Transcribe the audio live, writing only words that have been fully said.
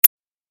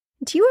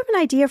Do you have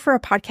an idea for a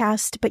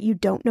podcast, but you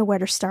don't know where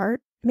to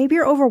start? Maybe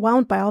you're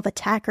overwhelmed by all the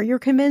tech, or you're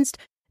convinced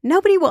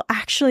nobody will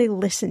actually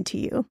listen to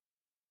you.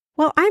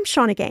 Well, I'm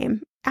Shauna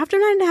Game. After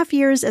 9.5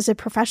 years as a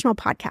professional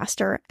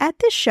podcaster, at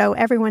this show,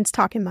 everyone's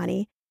talking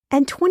money,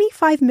 and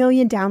 25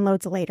 million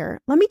downloads later,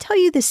 let me tell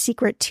you the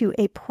secret to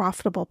a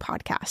profitable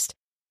podcast.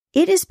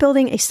 It is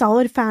building a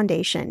solid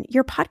foundation,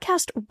 your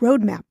podcast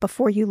roadmap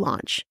before you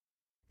launch.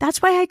 That's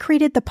why I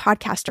created the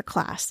Podcaster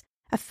Class,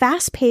 a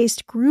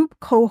fast-paced group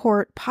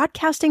cohort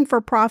podcasting for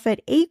profit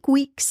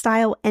 8-week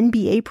style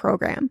MBA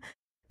program.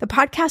 The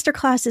Podcaster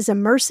Class is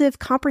immersive,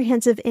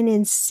 comprehensive, and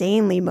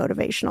insanely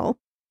motivational.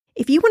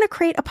 If you want to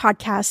create a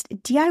podcast,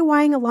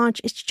 DIYing a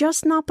launch is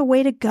just not the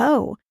way to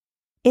go.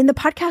 In the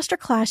Podcaster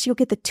Class, you'll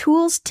get the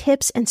tools,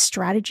 tips, and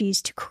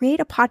strategies to create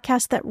a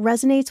podcast that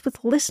resonates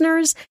with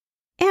listeners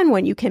and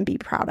one you can be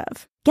proud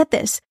of. Get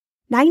this,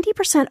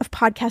 90% of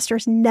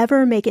podcasters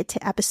never make it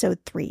to episode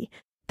 3.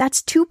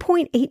 That's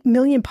 2.8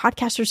 million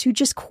podcasters who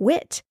just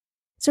quit.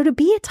 So to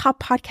be a top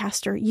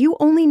podcaster, you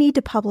only need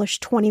to publish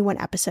 21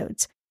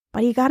 episodes,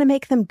 but you got to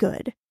make them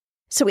good.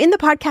 So in the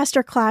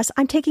Podcaster Class,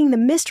 I'm taking the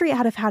mystery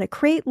out of how to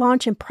create,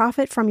 launch, and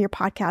profit from your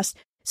podcast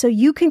so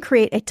you can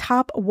create a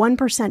top 1%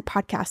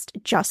 podcast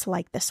just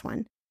like this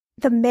one.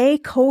 The May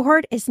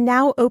cohort is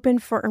now open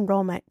for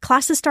enrollment.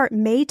 Classes start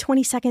May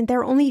 22nd. There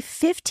are only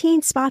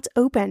 15 spots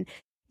open.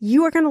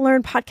 You are going to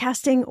learn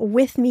podcasting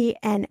with me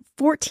and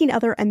 14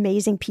 other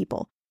amazing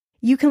people.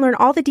 You can learn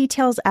all the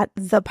details at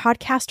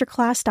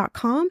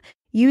thepodcasterclass.com.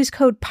 Use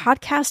code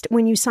PODCAST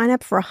when you sign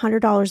up for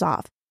 $100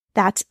 off.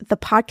 That's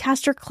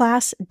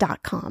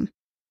thepodcasterclass.com.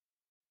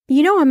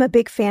 You know I'm a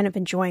big fan of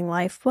enjoying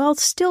life while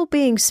still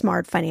being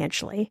smart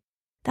financially.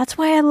 That's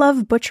why I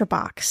love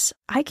ButcherBox.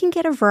 I can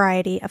get a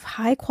variety of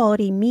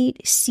high-quality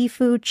meat,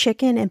 seafood,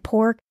 chicken, and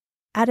pork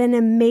at an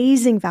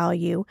amazing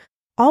value,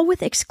 all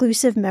with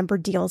exclusive member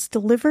deals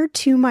delivered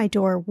to my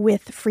door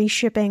with free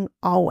shipping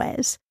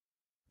always.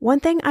 One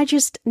thing I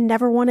just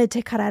never wanted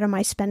to cut out of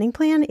my spending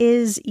plan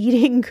is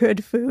eating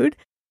good food.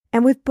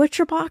 And with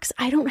ButcherBox,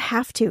 I don't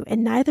have to,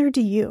 and neither do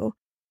you.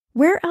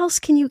 Where else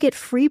can you get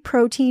free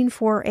protein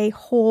for a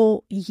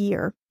whole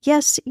year?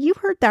 Yes, you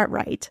heard that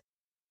right.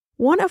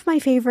 One of my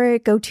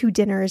favorite go-to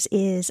dinners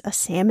is a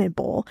salmon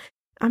bowl.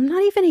 I'm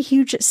not even a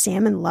huge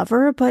salmon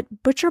lover,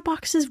 but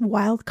ButcherBox's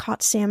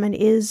wild-caught salmon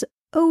is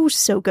oh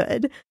so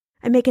good.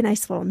 I make a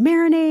nice little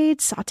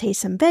marinade, saute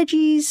some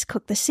veggies,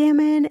 cook the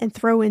salmon, and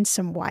throw in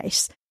some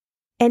rice.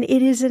 And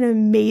it is an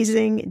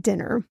amazing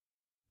dinner.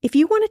 If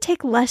you want to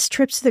take less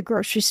trips to the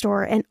grocery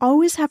store and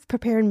always have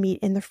prepared meat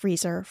in the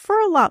freezer for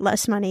a lot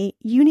less money,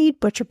 you need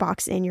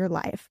ButcherBox in your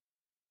life.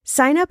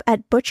 Sign up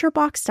at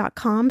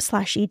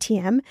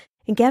butcherbox.com/ETM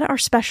and get our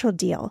special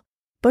deal.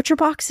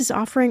 ButcherBox is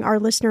offering our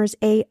listeners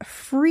a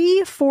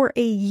free for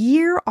a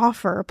year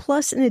offer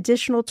plus an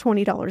additional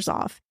 $20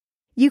 off.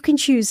 You can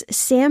choose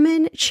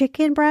salmon,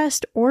 chicken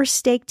breast, or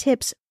steak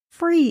tips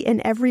free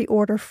in every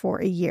order for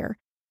a year.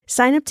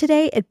 Sign up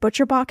today at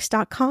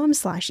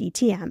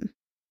butcherbox.com/ETM.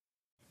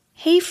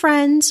 Hey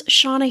friends,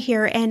 Shauna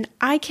here, and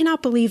I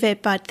cannot believe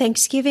it, but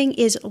Thanksgiving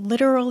is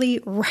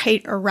literally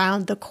right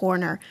around the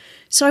corner.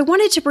 So I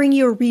wanted to bring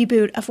you a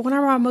reboot of one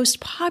of our most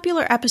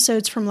popular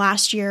episodes from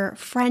last year,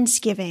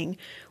 Friendsgiving,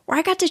 where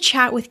I got to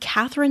chat with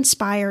Katherine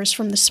Spiers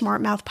from the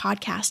Smart Mouth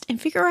podcast and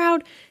figure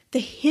out the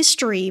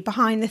history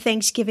behind the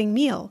Thanksgiving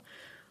meal.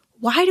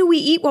 Why do we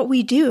eat what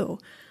we do?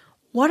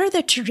 What are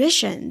the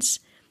traditions?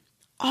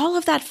 All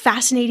of that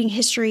fascinating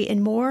history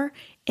and more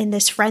in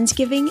this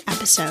Friendsgiving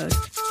episode.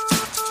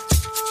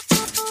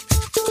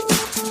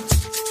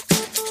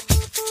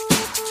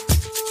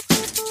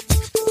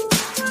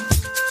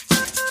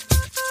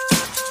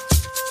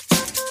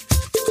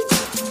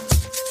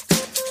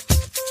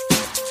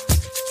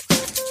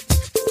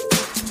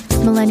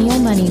 Millennial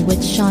Money with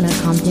Shauna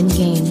Compton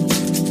Game.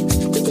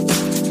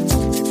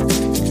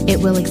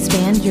 It will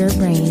expand your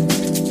brain.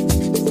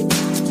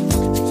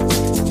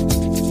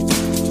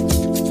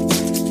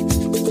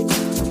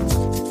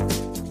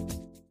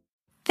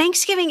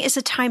 Thanksgiving is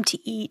a time to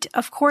eat.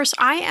 Of course,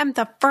 I am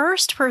the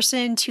first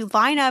person to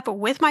line up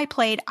with my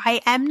plate.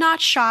 I am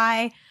not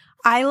shy.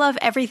 I love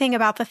everything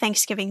about the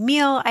Thanksgiving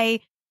meal.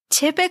 I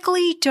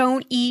typically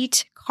don't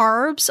eat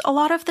carbs a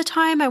lot of the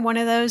time. I'm one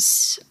of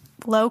those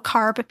low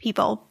carb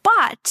people,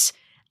 but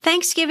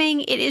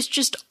Thanksgiving, it is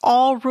just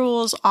all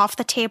rules off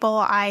the table.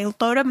 I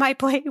load up my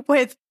plate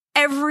with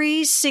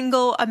every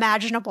single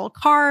imaginable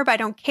carb. I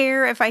don't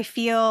care if I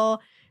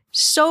feel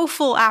so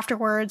full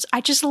afterwards.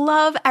 I just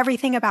love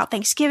everything about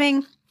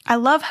Thanksgiving. I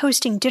love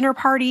hosting dinner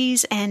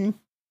parties and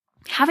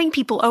having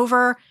people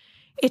over.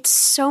 It's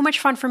so much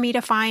fun for me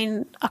to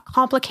find a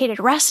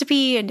complicated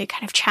recipe and to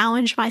kind of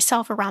challenge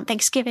myself around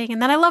Thanksgiving.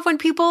 And then I love when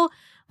people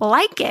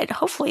like it.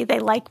 Hopefully they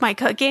like my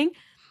cooking.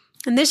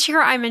 And this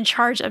year I'm in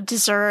charge of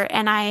dessert,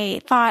 and I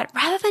thought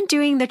rather than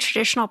doing the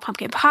traditional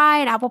pumpkin pie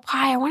and apple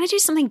pie, I want to do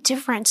something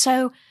different.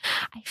 So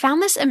I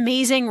found this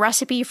amazing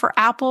recipe for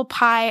apple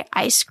pie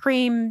ice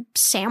cream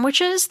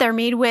sandwiches. They're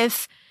made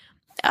with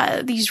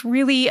these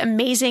really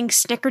amazing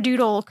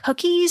snickerdoodle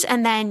cookies,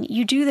 and then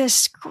you do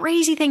this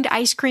crazy thing to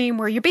ice cream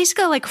where you're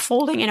basically like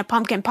folding in a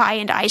pumpkin pie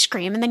into ice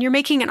cream, and then you're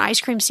making an ice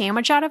cream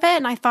sandwich out of it.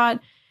 And I thought,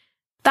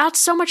 that's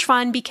so much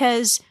fun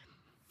because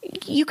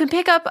you can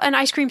pick up an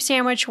ice cream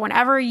sandwich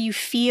whenever you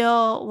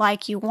feel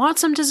like you want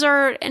some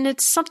dessert, and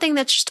it's something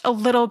that's just a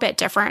little bit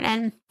different.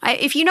 And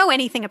if you know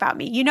anything about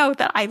me, you know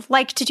that I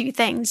like to do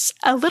things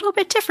a little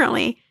bit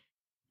differently.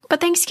 But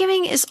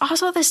Thanksgiving is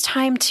also this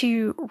time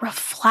to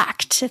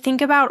reflect, to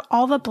think about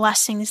all the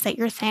blessings that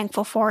you're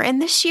thankful for.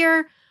 And this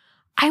year,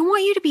 I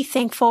want you to be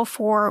thankful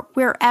for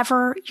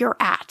wherever you're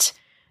at.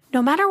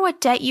 No matter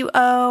what debt you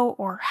owe,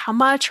 or how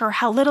much or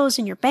how little is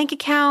in your bank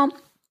account,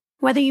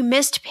 whether you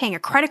missed paying a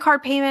credit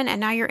card payment and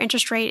now your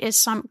interest rate is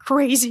some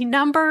crazy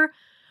number,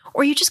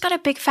 or you just got a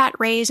big fat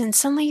raise and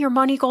suddenly your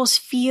money goals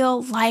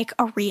feel like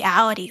a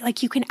reality,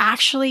 like you can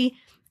actually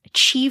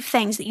achieve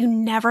things that you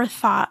never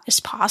thought is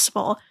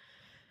possible.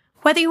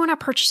 Whether you want to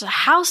purchase a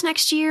house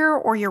next year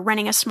or you're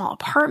renting a small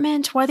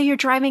apartment, whether you're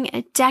driving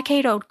a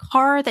decade-old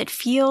car that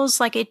feels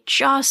like it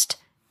just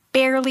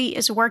barely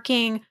is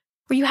working,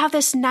 or you have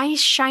this nice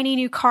shiny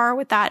new car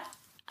with that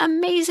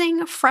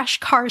amazing fresh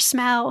car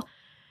smell,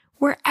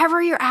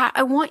 wherever you're at,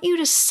 I want you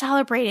to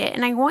celebrate it,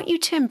 and I want you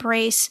to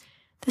embrace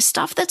the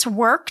stuff that's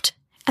worked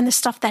and the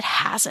stuff that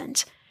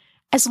hasn't.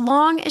 As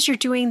long as you're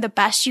doing the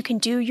best you can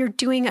do, you're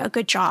doing a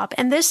good job.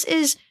 And this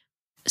is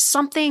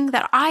something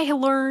that I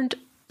learned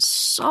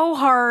so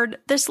hard.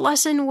 This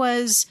lesson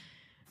was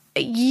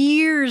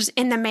years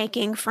in the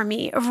making for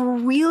me of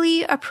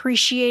really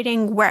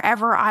appreciating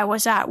wherever I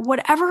was at,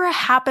 whatever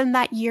happened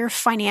that year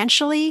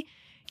financially,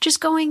 just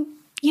going,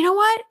 you know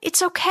what?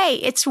 It's okay.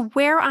 It's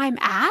where I'm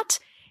at.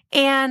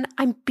 And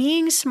I'm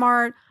being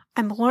smart.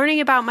 I'm learning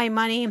about my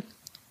money.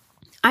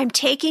 I'm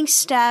taking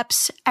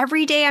steps.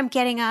 Every day I'm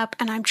getting up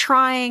and I'm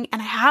trying,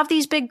 and I have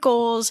these big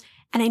goals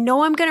and I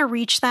know I'm going to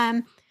reach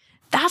them.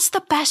 That's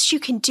the best you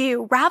can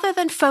do, rather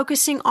than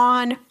focusing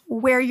on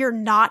where you're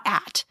not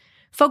at,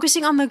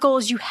 focusing on the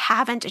goals you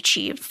haven't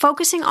achieved,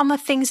 focusing on the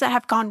things that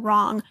have gone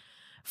wrong.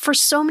 For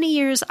so many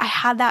years, I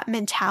had that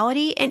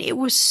mentality, and it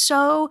was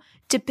so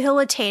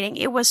debilitating.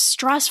 It was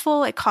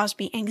stressful. It caused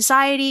me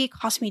anxiety,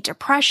 caused me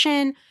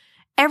depression.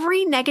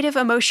 Every negative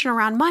emotion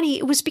around money,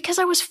 it was because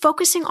I was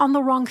focusing on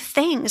the wrong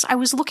things. I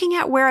was looking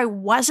at where I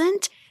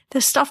wasn't, the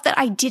stuff that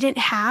I didn't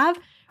have,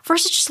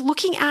 versus just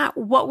looking at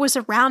what was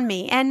around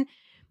me. And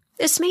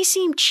this may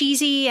seem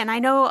cheesy, and I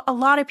know a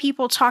lot of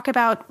people talk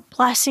about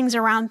blessings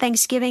around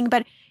Thanksgiving,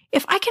 but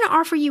if I can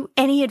offer you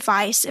any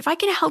advice, if I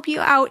can help you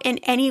out in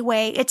any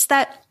way, it's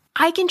that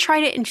I can try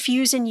to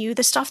infuse in you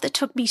the stuff that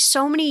took me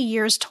so many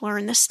years to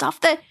learn, the stuff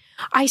that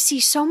I see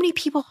so many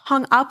people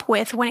hung up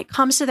with when it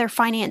comes to their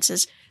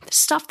finances, the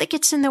stuff that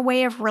gets in the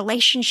way of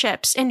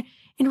relationships, and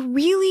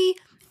really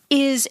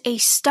is a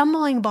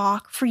stumbling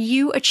block for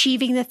you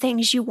achieving the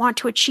things you want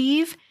to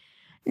achieve.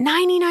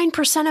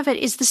 99% of it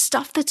is the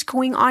stuff that's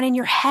going on in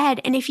your head.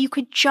 And if you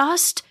could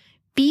just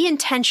be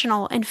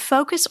intentional and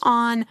focus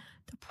on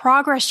the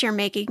progress you're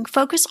making,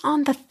 focus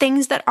on the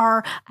things that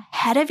are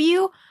ahead of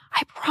you,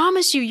 I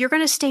promise you, you're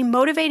going to stay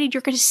motivated.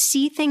 You're going to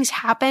see things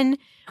happen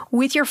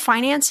with your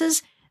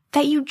finances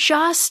that you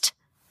just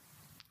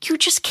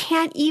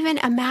can't even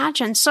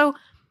imagine. So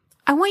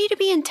I want you to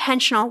be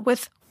intentional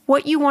with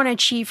what you want to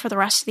achieve for the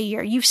rest of the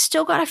year. You've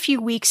still got a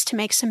few weeks to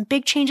make some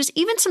big changes,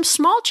 even some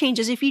small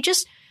changes. If you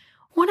just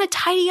want to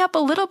tidy up a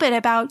little bit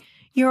about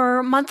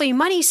your monthly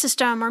money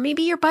system, or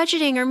maybe your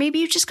budgeting, or maybe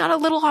you just got a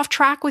little off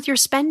track with your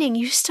spending,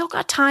 you've still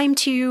got time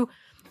to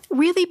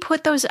really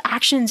put those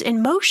actions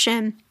in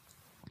motion.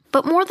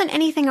 But more than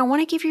anything, I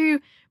want to give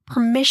you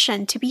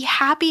permission to be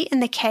happy in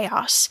the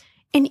chaos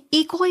and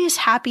equally as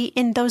happy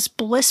in those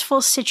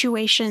blissful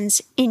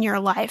situations in your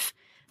life.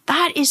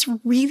 That is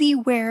really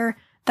where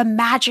the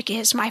magic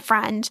is, my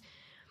friend.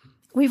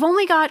 We've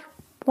only got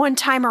one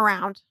time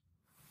around.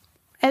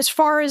 As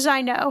far as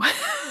I know,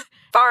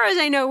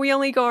 we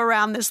only go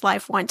around this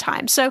life one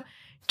time. So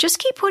just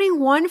keep putting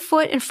one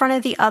foot in front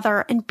of the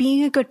other and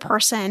being a good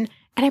person.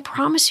 And I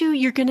promise you,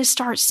 you're going to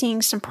start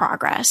seeing some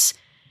progress.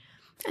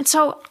 And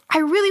so I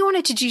really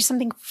wanted to do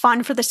something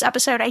fun for this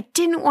episode. I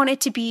didn't want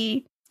it to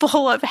be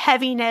full of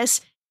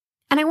heaviness.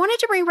 And I wanted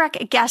to bring back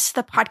a guest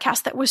to the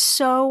podcast that was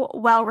so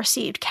well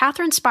received.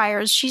 Katherine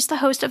Spiers, she's the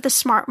host of the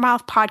Smart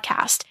Mouth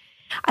podcast.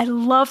 I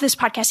love this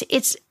podcast.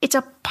 It's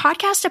a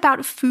podcast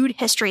about food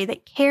history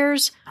that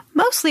cares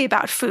mostly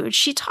about food.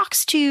 She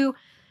talks to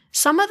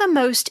some of the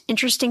most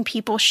interesting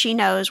people she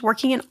knows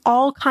working in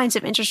all kinds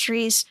of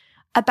industries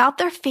about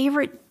their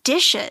favorite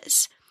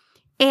dishes.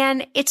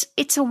 And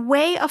it's a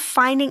way of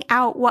finding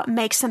out what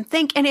makes them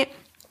think. And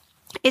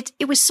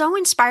it was so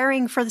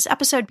inspiring for this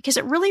episode because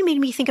it really made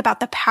me think about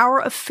the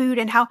power of food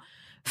and how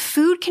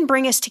food can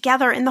bring us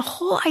together, and the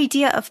whole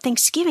idea of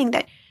Thanksgiving,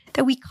 that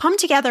we come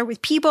together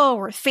with people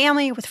or with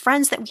family, with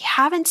friends that we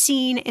haven't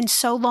seen in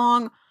so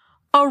long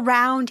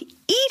around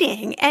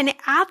eating. And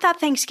at that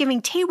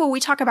Thanksgiving table, we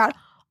talk about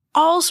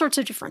all sorts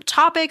of different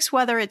topics,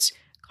 whether it's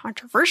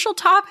controversial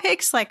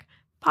topics like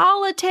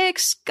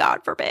politics,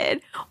 God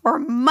forbid, or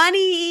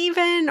money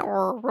even,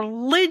 or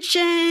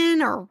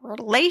religion, or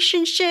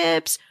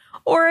relationships,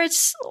 or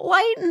it's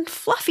light and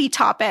fluffy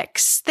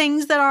topics,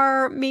 things that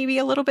are maybe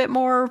a little bit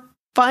more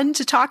fun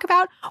to talk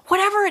about.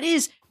 Whatever it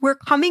is, we're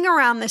coming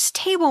around this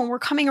table and we're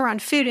coming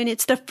around food, and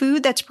it's the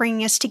food that's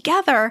bringing us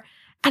together.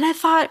 And I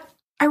thought,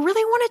 I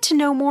really wanted to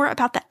know more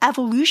about the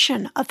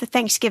evolution of the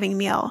Thanksgiving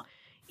meal.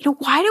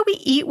 Why do we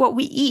eat what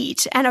we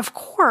eat? And of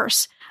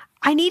course,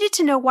 I needed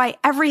to know why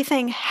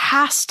everything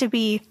has to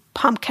be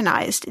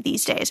pumpkinized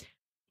these days.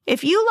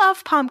 If you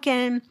love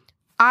pumpkin,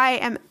 I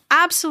am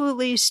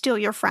absolutely still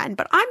your friend.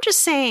 But I'm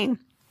just saying,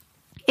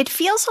 it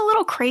feels a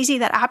little crazy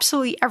that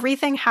absolutely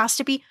everything has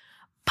to be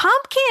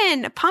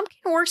pumpkin.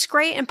 Pumpkin works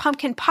great in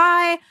pumpkin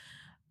pie,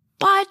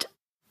 but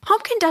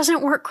pumpkin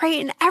doesn't work great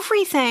in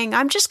everything.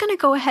 I'm just going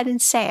to go ahead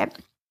and say it.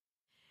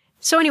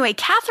 So anyway,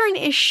 Katherine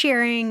is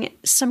sharing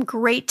some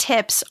great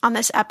tips on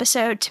this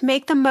episode to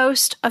make the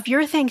most of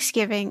your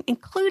Thanksgiving,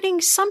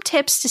 including some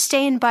tips to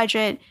stay in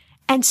budget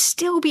and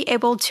still be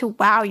able to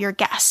wow your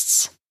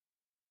guests.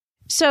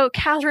 So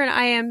Katherine,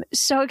 I am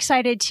so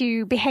excited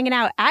to be hanging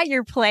out at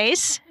your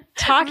place,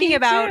 talking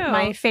about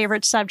my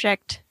favorite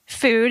subject,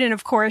 food, and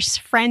of course,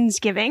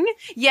 Friendsgiving.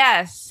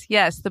 Yes,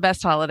 the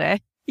best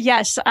holiday.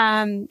 Yes,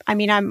 I'm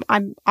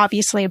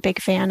obviously a big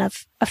fan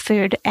of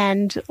food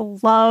and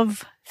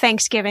love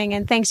Thanksgiving,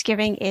 and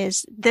Thanksgiving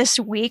is this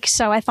week.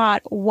 So I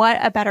thought, what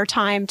a better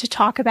time to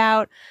talk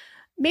about,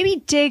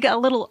 maybe dig a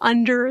little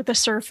under the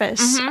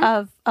surface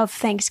of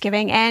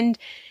Thanksgiving. And,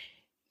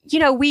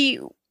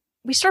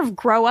 we sort of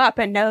grow up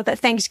and know that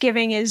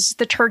Thanksgiving is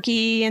the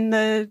turkey and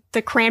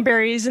the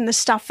cranberries and the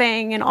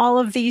stuffing and all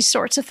of these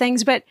sorts of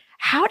things. But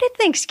how did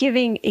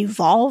Thanksgiving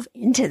evolve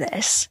into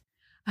this?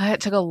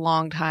 It took a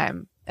long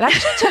time. It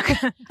actually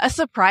took a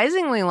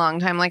surprisingly long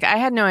time. Like, I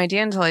had no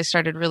idea until I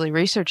started really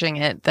researching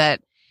it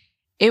that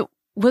it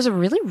was a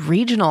really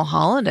regional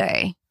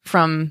holiday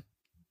from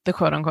the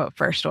quote unquote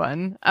first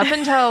one up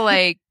until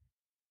like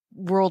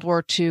World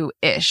War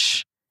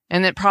II-ish.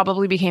 And it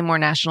probably became more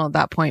national at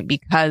that point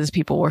because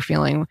people were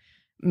feeling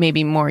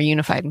maybe more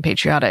unified and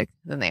patriotic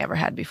than they ever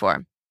had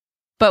before.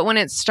 But when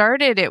it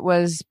started, it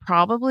was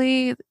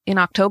probably in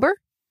October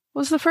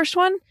was the first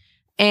one.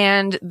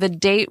 And the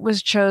date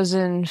was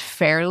chosen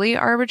fairly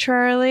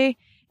arbitrarily.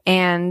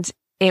 And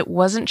it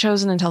wasn't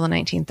chosen until the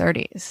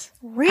 1930s.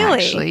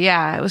 Really? Actually,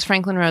 yeah. It was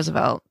Franklin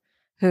Roosevelt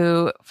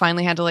who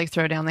finally had to like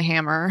throw down the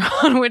hammer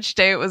on which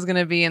day it was going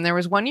to be. And there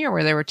was one year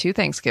where there were two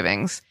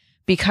Thanksgivings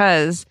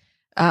because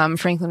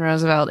Franklin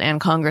Roosevelt and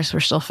Congress were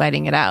still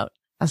fighting it out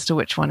as to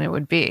which one it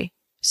would be.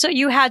 So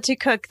you had to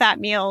cook that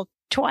meal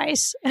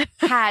twice.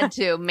 Had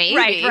to,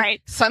 maybe.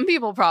 Right. Some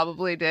people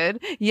probably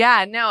did.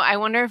 Yeah, no, I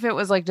wonder if it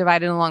was like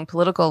divided along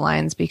political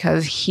lines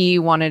because he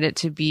wanted it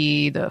to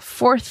be the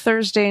fourth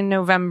Thursday in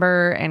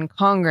November and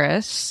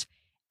Congress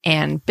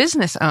and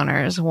business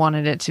owners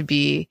wanted it to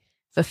be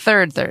the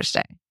third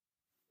Thursday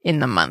in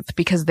the month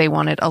because they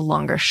wanted a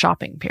longer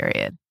shopping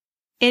period.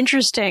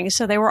 Interesting.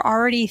 So they were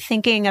already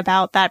thinking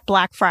about that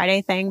Black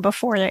Friday thing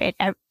before it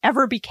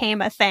ever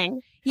became a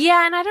thing.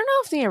 Yeah, and I don't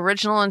know if the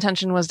original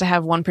intention was to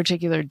have one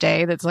particular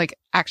day that's like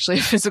actually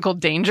a physical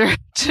danger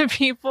to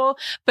people,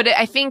 but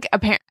I think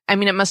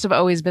it must have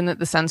always been that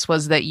the sense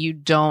was that you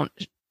don't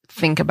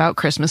think about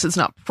Christmas. It's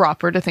not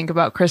proper to think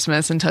about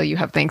Christmas until you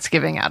have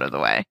Thanksgiving out of the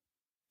way.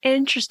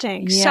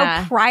 Interesting.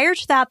 Yeah. So prior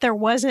to that, there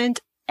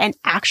wasn't an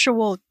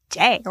actual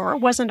day, or it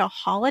wasn't a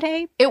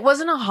holiday? It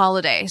wasn't a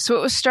holiday. So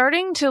it was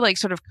starting to like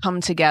sort of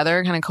come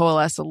together, kind of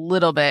coalesce a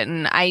little bit.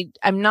 And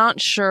I'm not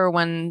sure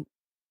when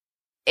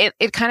they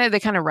kind of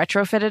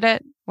retrofitted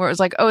it where it was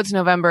like, oh, it's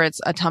November, it's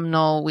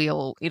autumnal,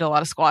 we'll eat a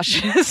lot of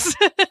squashes.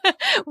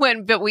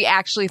 But we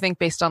actually think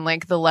based on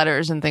like the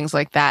letters and things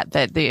like that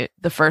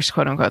the first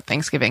quote unquote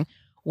Thanksgiving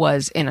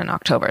was in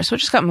October. So it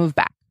just got moved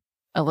back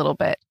a little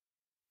bit.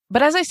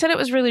 But as I said, it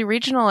was really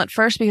regional at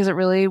first because it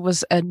really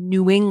was a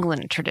New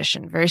England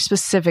tradition, very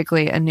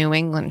specifically a New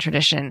England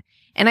tradition.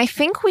 And I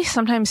think we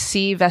sometimes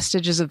see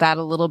vestiges of that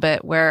a little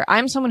bit where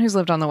I'm someone who's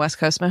lived on the West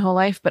Coast my whole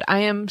life, but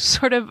I am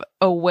sort of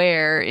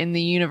aware in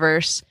the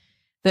universe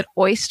that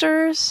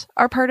oysters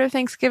are part of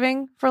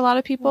Thanksgiving for a lot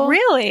of people.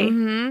 Really?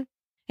 Mm-hmm.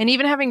 And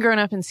even having grown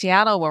up in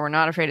Seattle where we're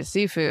not afraid of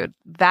seafood,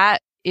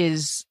 that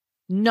is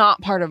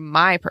not part of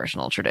my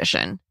personal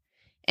tradition.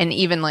 And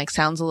even like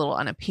sounds a little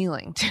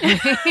unappealing to me.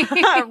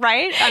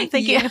 Right? I'm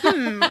thinking,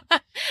 like,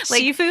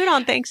 seafood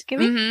on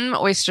Thanksgiving? Mm-hmm.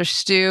 Oyster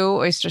stew,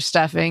 oyster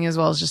stuffing, as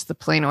well as just the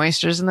plain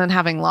oysters, and then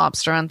having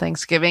lobster on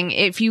Thanksgiving.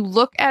 If you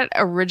look at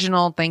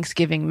original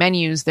Thanksgiving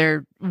menus,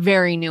 they're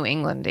very New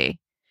England-y.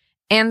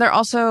 And they're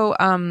also,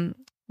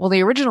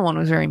 the original one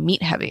was very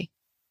meat heavy.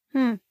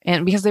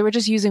 And because they were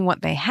just using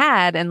what they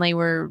had, and they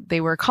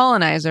were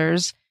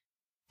colonizers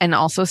and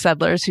also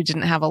settlers who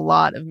didn't have a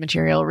lot of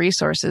material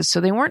resources.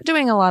 So they weren't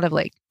doing a lot of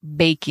like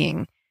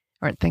baking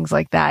or things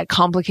like that,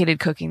 complicated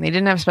cooking. They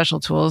didn't have special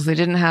tools. They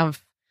didn't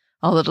have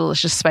all the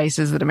delicious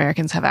spices that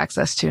Americans have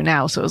access to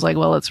now. So it was like,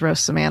 well, let's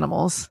roast some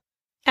animals.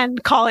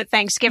 And call it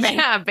Thanksgiving.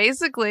 Yeah,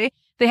 basically.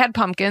 They had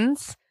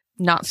pumpkins.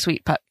 not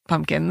sweet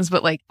pumpkins,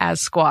 but like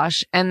as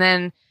squash. And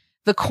then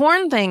the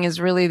corn thing is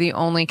really the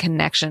only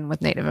connection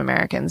with Native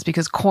Americans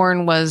because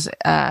corn was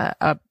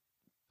a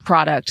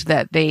product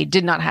that they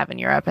did not have in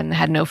Europe and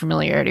had no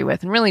familiarity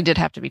with and really did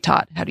have to be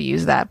taught how to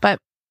use that. But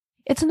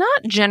it's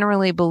not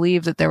generally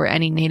believed that there were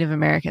any Native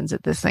Americans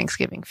at this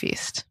Thanksgiving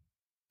feast.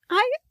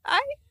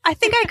 I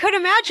think I could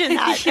imagine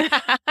that.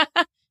 Yeah.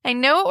 I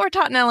know what we're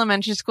taught in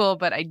elementary school,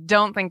 but I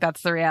don't think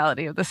that's the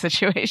reality of the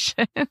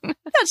situation.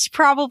 That's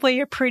probably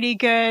a pretty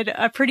good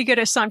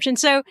assumption.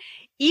 So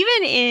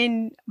even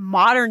in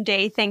modern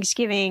day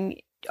Thanksgiving,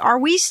 are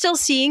we still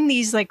seeing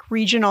these like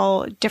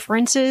regional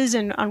differences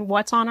on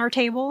what's on our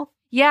table?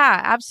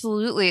 Yeah,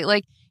 absolutely.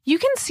 Like you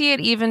can see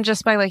it even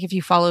just by like if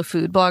you follow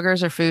food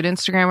bloggers or food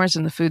Instagrammers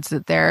and the foods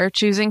that they're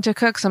choosing to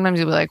cook. Sometimes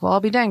you'll be like, well, I'll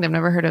be danged, I've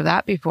never heard of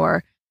that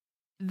before.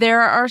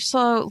 There are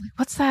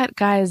what's that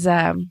guy's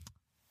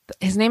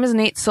his name is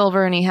Nate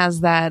Silver, and he has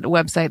that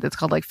website that's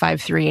called like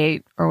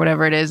 538 or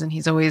whatever it is. And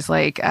he's always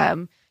like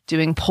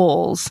doing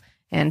polls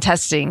and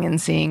testing and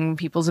seeing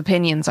people's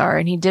opinions are.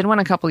 And he did one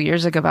a couple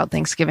years ago about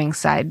Thanksgiving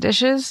side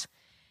dishes.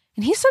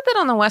 And he said that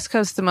on the West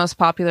Coast, the most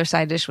popular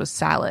side dish was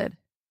salad.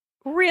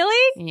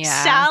 Really?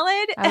 Yeah.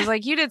 Salad? I was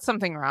like, you did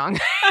something wrong.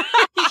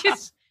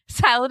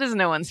 Salad is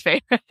no one's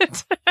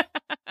favorite.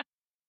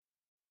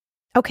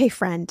 Okay,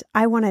 friend,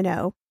 I want to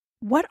know,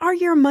 what are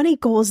your money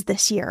goals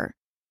this year?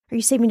 Are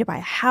you saving to buy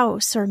a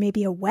house or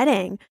maybe a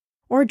wedding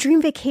or a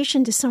dream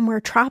vacation to somewhere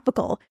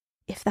tropical?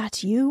 If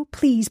that's you,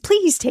 please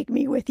take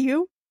me with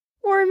you.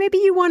 Or maybe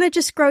you want to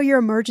just grow your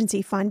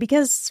emergency fund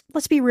because,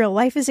 let's be real,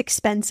 life is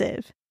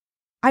expensive.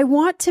 I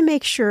want to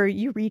make sure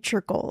you reach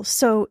your goals,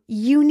 so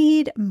you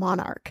need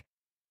Monarch.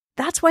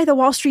 That's why the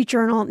Wall Street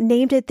Journal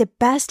named it the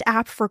best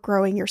app for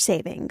growing your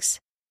savings.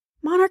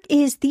 Monarch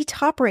is the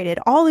top-rated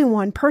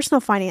all-in-one personal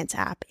finance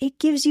app. It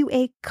gives you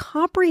a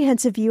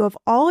comprehensive view of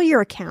all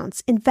your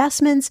accounts,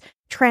 investments,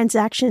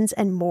 transactions,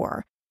 and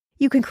more.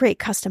 You can create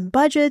custom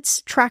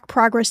budgets, track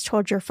progress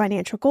towards your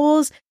financial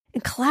goals,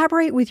 and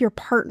collaborate with your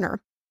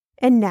partner.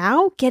 And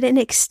now, get an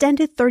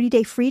extended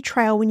 30-day free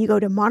trial when you go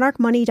to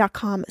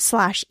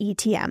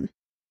monarchmoney.com/ETM.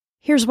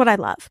 Here's what I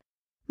love.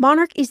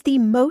 Monarch is the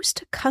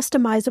most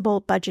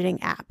customizable budgeting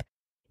app.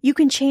 You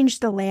can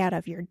change the layout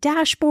of your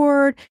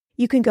dashboard.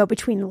 You can go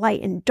between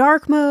light and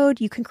dark mode.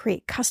 You can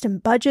create custom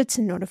budgets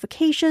and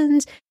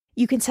notifications.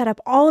 You can set up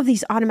all of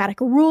these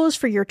automatic rules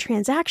for your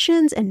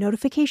transactions and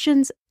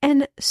notifications,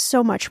 and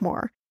so much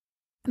more.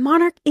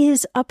 Monarch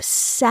is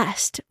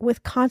obsessed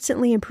with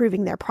constantly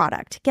improving their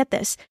product. Get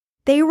this.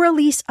 They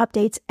release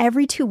updates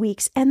every 2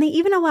 weeks, and they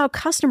even allow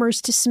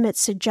customers to submit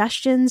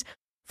suggestions,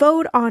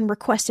 vote on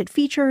requested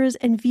features,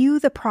 and view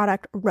the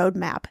product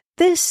roadmap.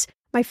 This,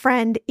 my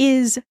friend,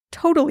 is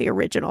totally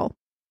original.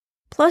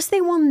 Plus,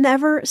 they will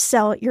never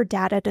sell your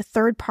data to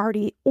third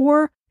party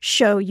or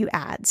show you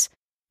ads.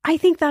 I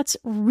think that's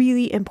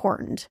really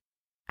important.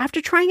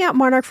 After trying out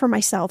Monarch for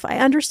myself, I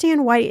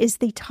understand why it is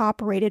the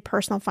top-rated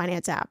personal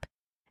finance app.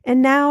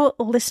 And now,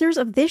 listeners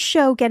of this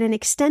show get an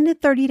extended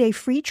 30-day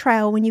free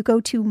trial when you go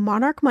to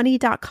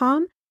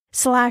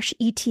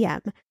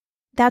monarchmoney.com/ETM.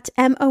 That's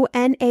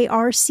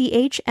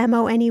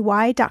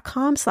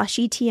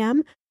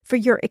monarchmoney.com/ETM for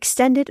your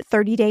extended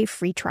 30-day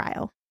free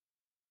trial.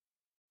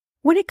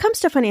 When it comes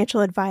to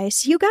financial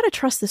advice, you gotta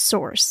trust the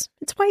source.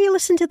 It's why you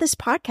listen to this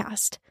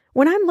podcast.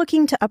 When I'm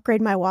looking to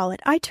upgrade my wallet,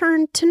 I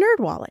turn to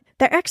NerdWallet.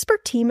 Their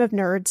expert team of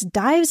nerds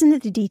dives into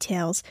the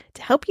details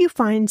to help you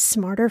find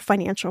smarter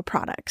financial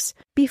products.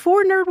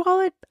 Before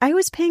NerdWallet, I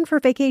was paying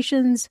for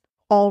vacations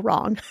all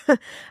wrong.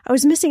 I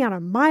was missing out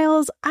on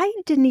miles I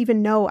didn't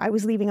even know I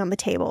was leaving on the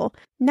table.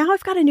 Now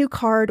I've got a new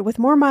card with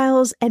more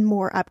miles and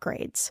more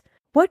upgrades.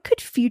 What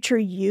could future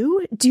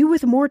you do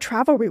with more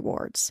travel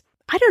rewards?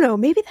 I don't know,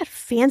 maybe that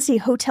fancy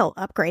hotel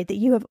upgrade that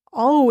you have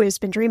always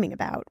been dreaming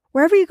about.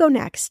 Wherever you go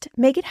next,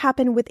 make it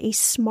happen with a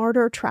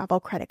smarter travel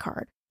credit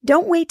card.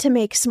 Don't wait to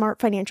make smart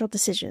financial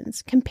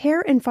decisions. Compare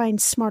and find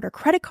smarter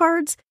credit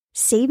cards,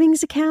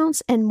 savings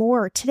accounts, and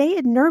more today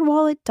at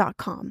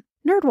nerdwallet.com.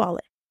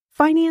 NerdWallet.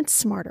 Finance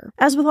smarter.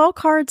 As with all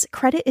cards,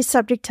 credit is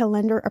subject to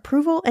lender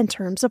approval and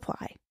terms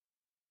apply.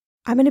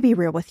 I'm going to be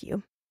real with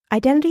you.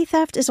 Identity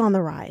theft is on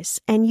the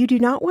rise, and you do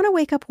not want to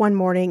wake up one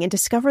morning and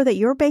discover that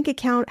your bank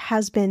account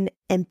has been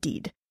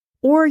emptied,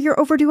 or you're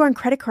overdue on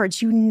credit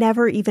cards you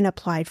never even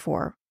applied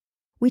for.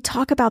 We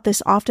talk about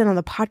this often on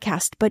the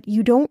podcast, but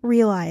you don't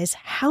realize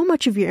how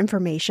much of your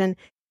information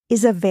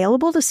is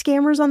available to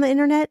scammers on the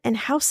internet and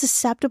how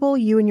susceptible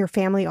you and your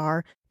family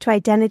are to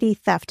identity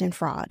theft and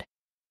fraud.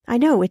 I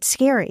know, it's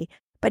scary,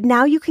 but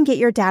now you can get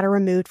your data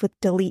removed with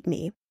Delete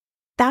Me.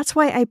 That's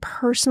why I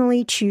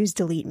personally choose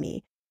Delete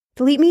Me.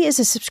 Delete Me is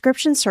a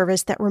subscription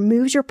service that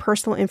removes your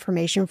personal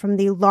information from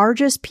the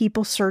largest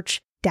people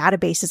search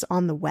databases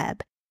on the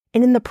web,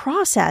 and in the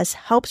process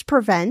helps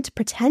prevent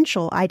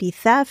potential ID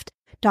theft,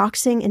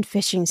 doxing, and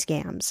phishing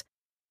scams.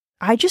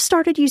 I just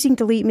started using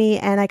Delete Me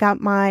and I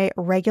got my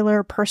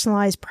regular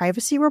personalized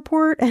privacy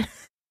report, and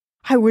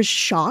I was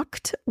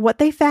shocked what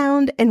they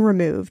found and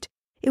removed.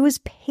 It was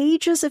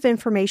pages of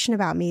information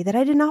about me that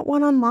I did not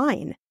want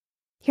online.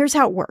 Here's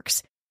how it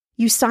works.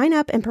 You sign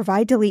up and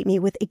provide Delete Me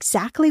with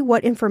exactly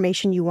what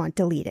information you want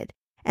deleted,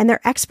 and their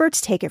experts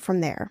take it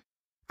from there.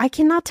 I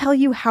cannot tell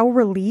you how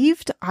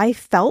relieved I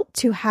felt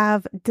to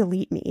have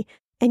Delete Me.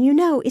 And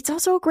it's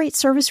also a great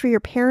service for your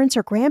parents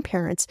or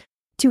grandparents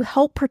to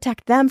help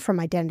protect them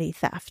from identity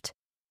theft.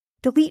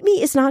 Delete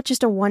Me is not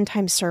just a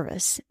one-time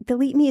service.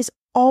 Delete Me is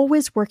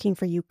always working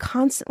for you,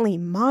 constantly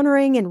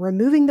monitoring and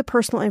removing the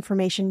personal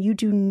information you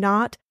do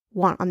not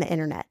want on the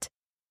internet.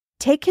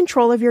 Take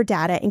control of your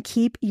data and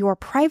keep your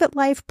private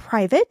life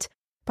private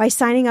by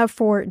signing up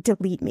for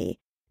Delete Me,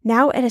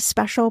 now at a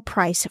special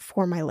price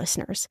for my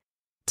listeners.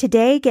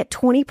 Today, get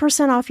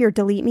 20% off your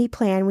Delete Me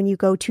plan when you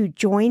go to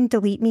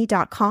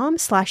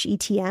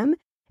joindeleteme.com/ETM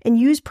and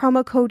use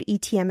promo code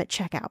ETM at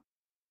checkout.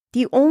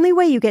 The only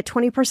way you get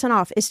 20%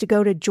 off is to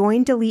go to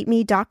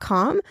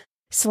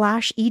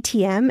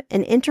joindeleteme.com/ETM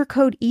and enter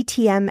code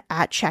ETM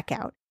at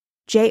checkout.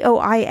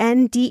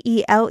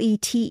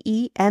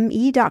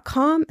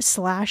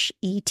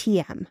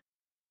 joindeleteme.com/ETM.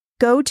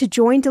 Go to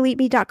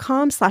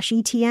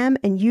joindeleteme.com/ETM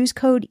and use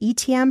code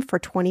ETM for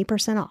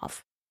 20%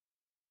 off.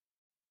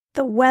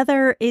 The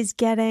weather is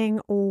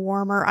getting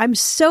warmer. I'm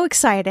so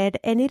excited,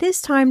 and it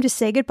is time to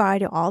say goodbye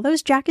to all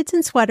those jackets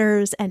and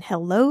sweaters and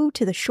hello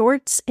to the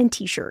shorts and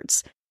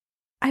t-shirts.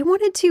 I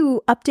wanted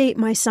to update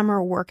my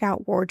summer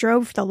workout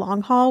wardrobe for the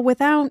long haul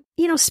without,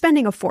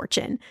 spending a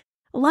fortune.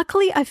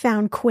 Luckily, I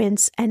found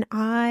Quince, and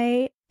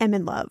I am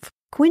in love.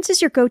 Quince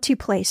is your go-to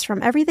place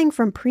from everything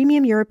from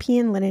premium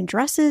European linen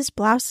dresses,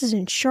 blouses,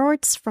 and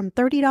shorts from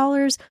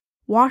 $30,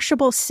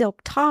 washable silk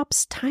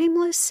tops,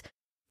 timeless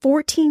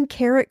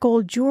 14-karat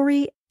gold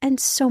jewelry, and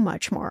so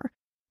much more.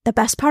 The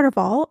best part of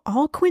all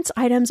Quince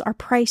items are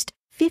priced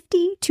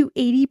 50 to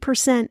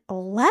 80%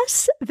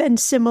 less than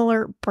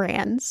similar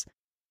brands.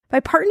 By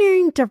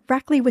partnering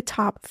directly with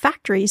top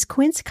factories,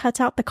 Quince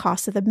cuts out the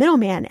cost of the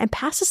middleman and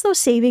passes those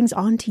savings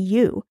on to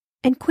you.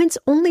 And Quince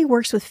only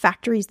works with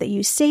factories that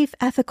use safe,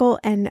 ethical,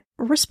 and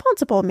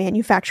responsible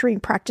manufacturing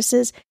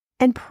practices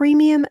and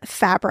premium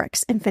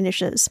fabrics and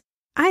finishes.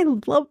 I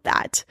love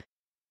that.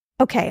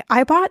 Okay,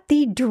 I bought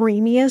the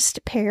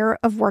dreamiest pair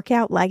of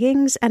workout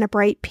leggings and a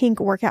bright pink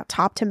workout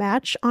top to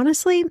match.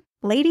 Honestly,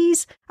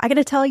 ladies, I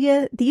gotta tell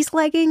you, these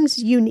leggings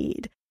you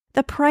need.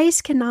 The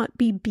price cannot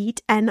be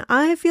beat, and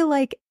I feel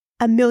like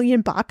 $1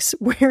 million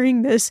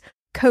wearing this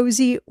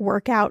cozy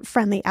workout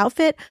friendly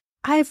outfit.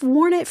 I've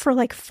worn it for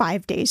like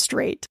 5 days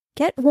straight.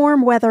 Get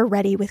warm weather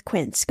ready with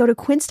Quince. Go to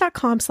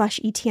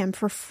quince.com/ETM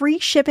for free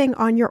shipping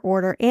on your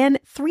order and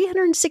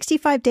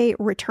 365-day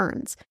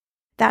returns.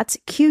 That's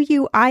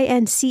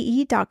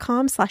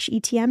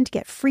QUINCE.com/ETM to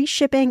get free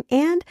shipping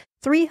and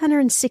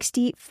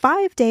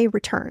 365-day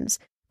returns.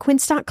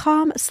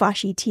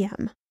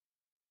 Quince.com/ETM.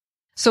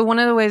 So one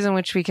of the ways in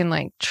which we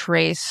can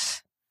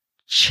trace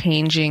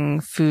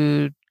changing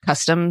food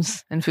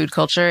customs and food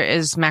culture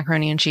is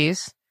macaroni and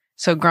cheese.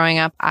 So growing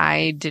up,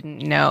 I didn't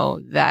know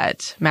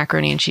that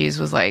macaroni and cheese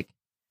was a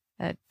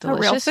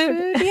delicious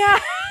food. Yeah.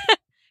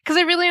 Because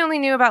I really only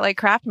knew about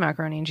Kraft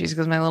macaroni and cheese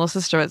because my little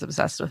sister was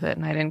obsessed with it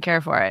and I didn't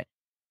care for it.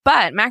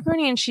 But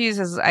macaroni and cheese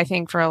has, I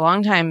think, for a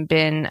long time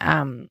been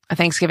a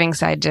Thanksgiving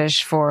side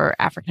dish for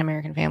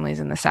African-American families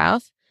in the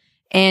South.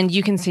 And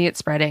you can see it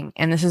spreading.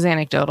 And this is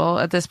anecdotal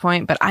at this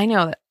point, but I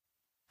know that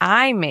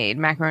I made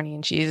macaroni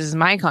and cheese as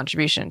my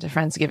contribution to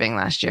Friendsgiving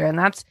last year. And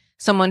that's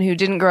someone who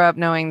didn't grow up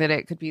knowing that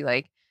it could be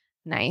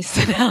nice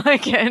and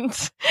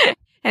elegant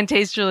and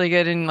taste really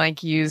good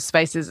and use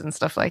spices and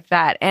stuff like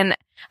that. And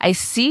I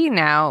see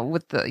now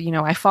with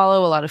I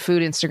follow a lot of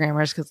food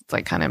Instagrammers because it's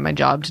kind of my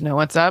job to know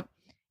what's up.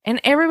 And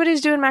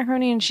everybody's doing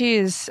macaroni and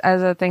cheese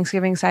as a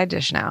Thanksgiving side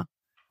dish now.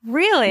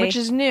 Really? Which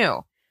is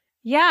new.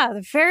 Yeah,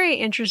 very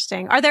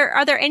interesting. Are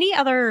there any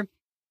other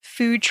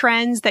food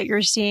trends that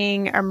you're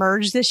seeing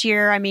emerge this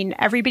year? I mean,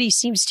 everybody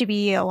seems to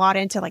be a lot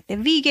into the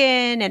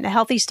vegan and the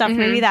healthy stuff. Mm-hmm.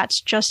 Maybe that's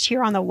just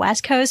here on the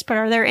West Coast, but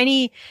are there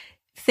any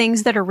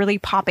things that are really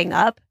popping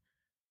up?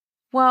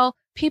 Well,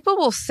 people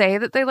will say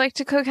that they like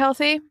to cook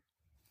healthy,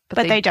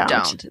 but they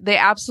don't. They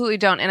absolutely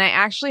don't. And I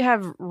actually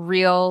have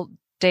real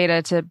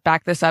data to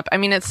back this up. I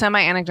mean, it's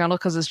semi-anecdotal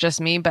because it's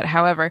just me, but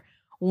however,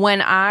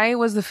 when I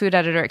was the food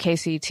editor at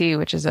KCT,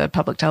 which is a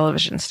public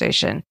television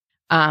station,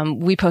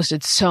 we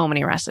posted so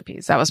many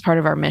recipes. That was part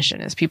of our mission,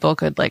 is people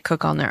could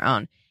cook on their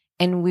own.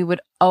 And we would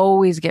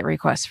always get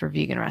requests for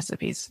vegan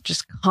recipes,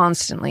 just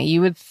constantly. You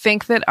would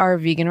think that our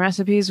vegan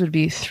recipes would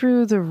be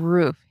through the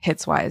roof,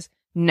 hits-wise.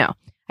 No.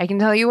 I can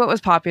tell you what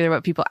was popular,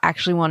 what people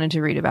actually wanted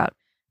to read about.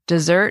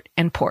 Dessert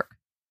and pork.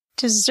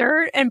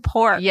 Dessert and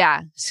pork.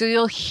 Yeah. So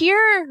you'll hear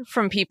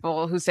from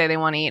people who say they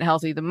want to eat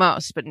healthy the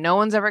most, but no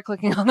one's ever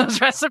clicking on those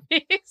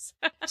recipes.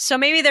 So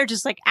maybe they're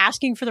just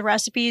asking for the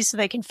recipes so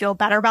they can feel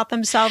better about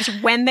themselves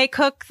when they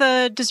cook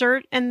the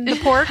dessert and the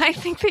pork. I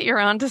think that you're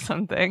onto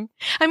something.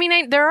 I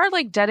mean, there are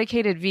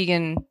dedicated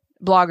vegan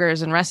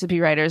bloggers and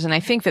recipe writers, and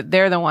I think that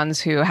they're the ones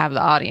who have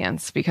the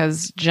audience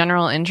because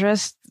general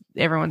interest,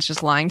 everyone's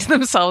just lying to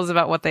themselves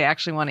about what they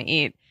actually want to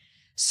eat.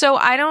 So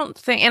I don't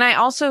think, and I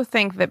also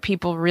think that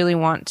people really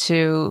want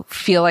to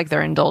feel like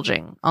they're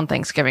indulging on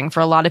Thanksgiving. For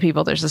a lot of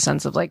people, there's a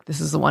sense of like, this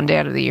is the one day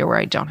out of the year where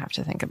I don't have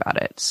to think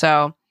about it.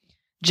 So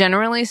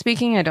generally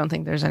speaking, I don't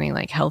think there's any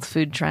like health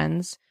food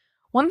trends.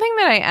 One thing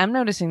that I am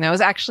noticing though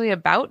is actually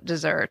about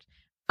dessert.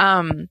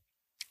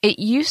 It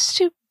used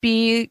to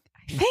be,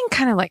 I think,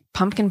 kind of like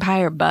pumpkin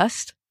pie or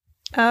bust.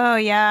 Oh,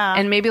 yeah.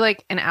 And maybe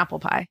like an apple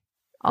pie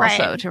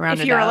also to round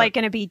it out. If you're like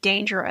going to be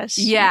dangerous.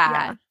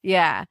 Yeah.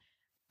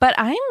 But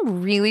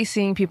I'm really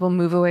seeing people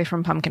move away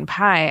from pumpkin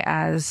pie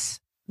as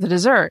the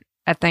dessert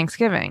at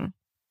Thanksgiving.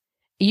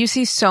 You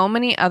see so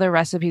many other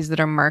recipes that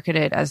are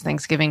marketed as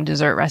Thanksgiving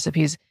dessert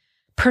recipes.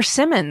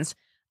 Persimmons.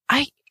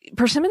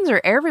 Persimmons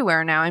are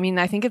everywhere now. I mean,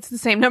 I think it's the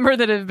same number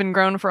that have been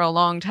grown for a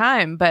long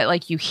time, but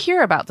like you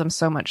hear about them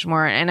so much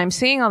more. And I'm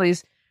seeing all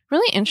these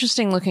really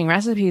interesting looking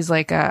recipes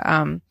like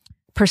a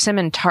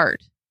persimmon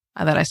tart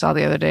that I saw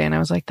the other day. And I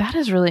was like, that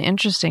is really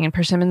interesting. And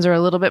persimmons are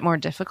a little bit more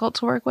difficult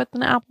to work with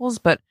than apples,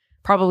 but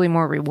probably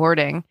more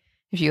rewarding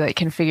if you like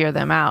can figure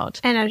them out.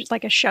 And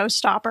like a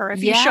showstopper.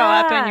 If you show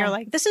up and you're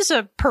like, this is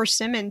a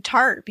persimmon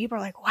tart, people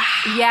are like,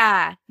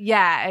 wow.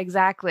 Yeah,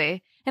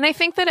 exactly. And I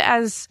think that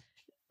as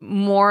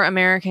more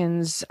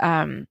Americans,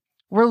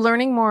 we're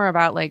learning more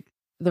about like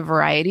the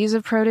varieties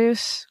of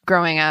produce.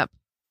 Growing up,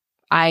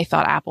 I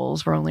thought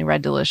apples were only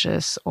Red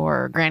Delicious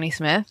or Granny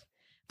Smith,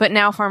 but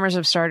now farmers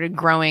have started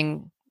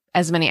growing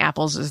as many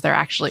apples as there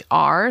actually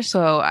are.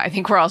 So I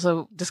think we're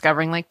also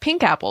discovering like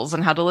pink apples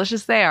and how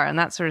delicious they are and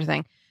that sort of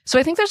thing. So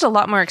I think there's a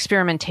lot more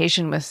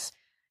experimentation with,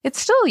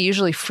 it's still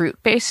usually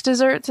fruit-based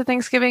desserts at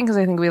Thanksgiving because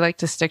I think we like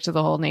to stick to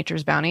the whole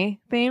Nature's Bounty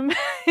theme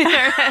in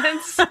our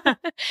heads.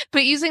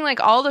 But using like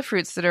all the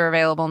fruits that are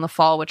available in the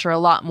fall, which are a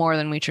lot more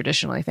than we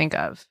traditionally think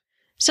of.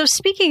 So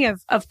speaking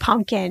of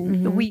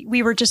pumpkin,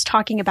 we were just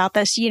talking about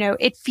this, you know,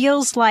 it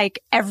feels like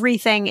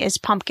everything is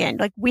pumpkin.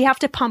 Like we have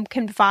to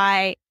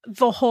pumpkinify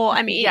the whole,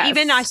 I mean,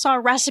 even I saw a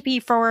recipe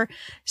for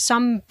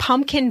some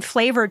pumpkin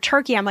flavored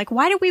turkey. I'm like,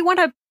 why do we want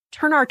to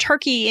turn our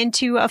turkey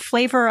into a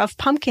flavor of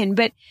pumpkin?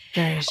 But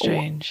very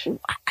strange.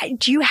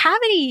 Do you have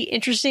any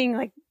interesting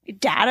like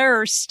data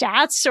or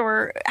stats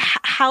or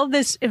how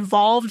this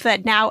evolved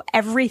that now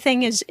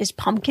everything is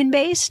pumpkin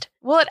based?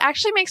 Well, it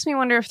actually makes me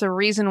wonder if the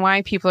reason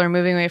why people are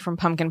moving away from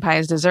pumpkin pie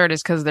as dessert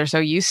is because they're so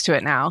used to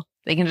it now.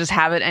 They can just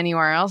have it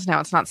anywhere else now.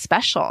 It's not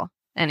special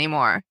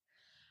anymore.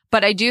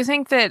 But I do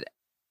think that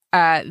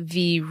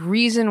the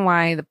reason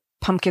why the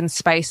pumpkin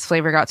spice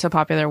flavor got so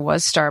popular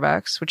was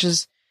Starbucks, which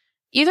is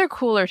either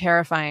cool or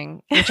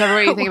terrifying, whichever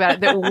way you think about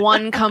it, that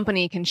one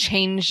company can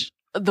change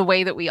the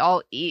way that we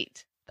all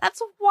eat.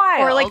 That's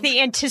wild. Or like the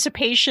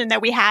anticipation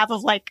that we have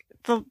of like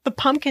the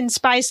pumpkin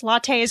spice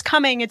latte is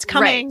coming. It's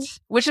coming. Right.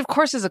 Which of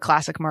course is a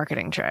classic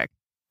marketing trick.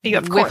 You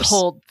of course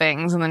withhold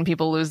things and then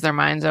people lose their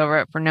minds over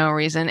it for no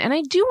reason. And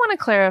I do want to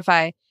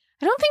clarify,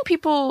 I don't think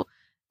people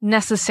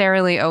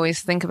necessarily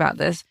always think about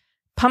this.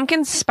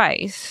 Pumpkin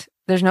spice,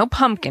 there's no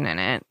pumpkin in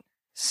it.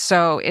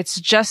 So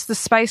it's just the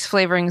spice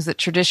flavorings that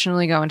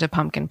traditionally go into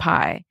pumpkin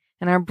pie.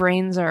 And our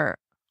brains are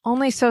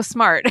only so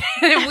smart.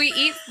 If we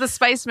eat the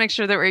spice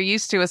mixture that we're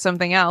used to with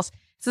something else,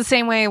 it's the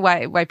same way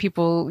why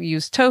people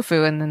use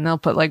tofu and then they'll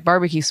put like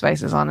barbecue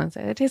spices on it and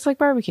say it tastes like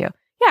barbecue.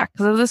 Yeah,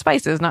 because of the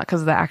spices, not because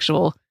of the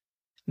actual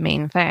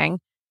main thing.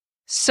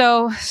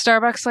 So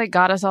Starbucks like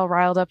got us all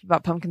riled up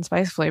about pumpkin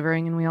spice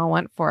flavoring and we all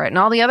went for it. And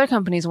all the other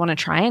companies want to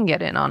try and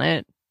get in on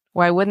it.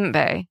 Why wouldn't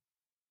they?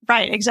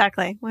 Right,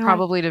 exactly.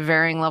 Probably to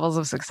varying levels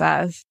of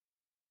success.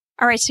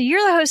 All right. So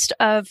you're the host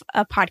of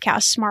a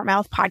podcast, Smart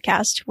Mouth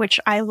Podcast, which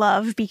I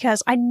love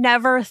because I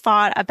never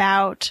thought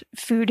about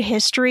food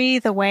history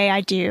the way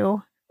I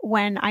do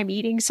when I'm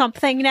eating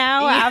something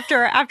now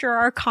after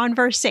our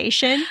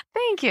conversation.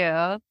 Thank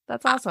you.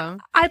 That's awesome.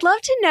 I'd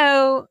love to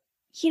know,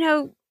 you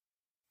know,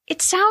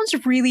 it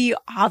sounds really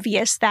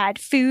obvious that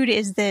food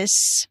is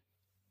this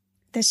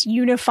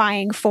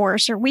unifying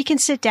force, or we can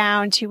sit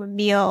down to a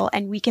meal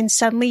and we can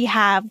suddenly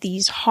have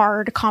these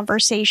hard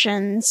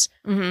conversations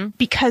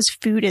because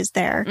food is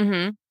there.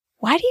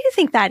 Why do you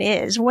think that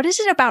is? What is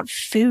it about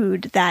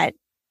food that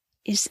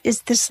is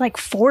this like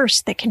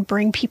force that can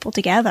bring people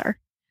together?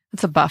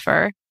 It's a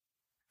buffer,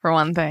 for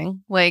one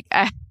thing. Like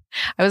I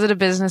was at a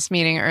business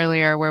meeting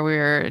earlier where we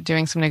were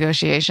doing some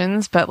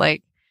negotiations, but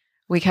like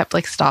we kept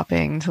like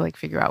stopping to like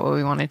figure out what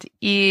we wanted to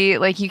eat.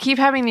 Like you keep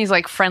having these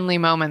like friendly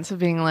moments of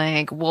being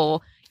like,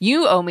 well,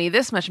 you owe me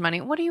this much money.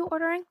 What are you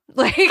ordering?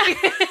 Like,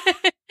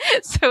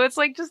 so it's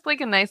like just like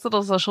a nice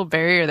little social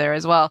barrier there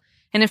as well.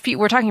 And if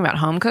we're talking about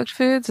home cooked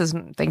foods, as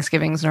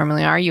Thanksgivings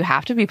normally are, you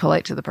have to be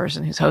polite to the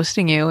person who's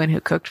hosting you and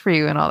who cooked for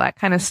you and all that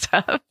kind of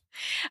stuff.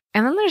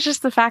 And then there's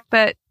just the fact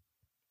that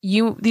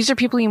these are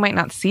people you might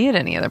not see at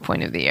any other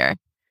point of the year,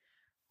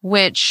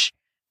 which,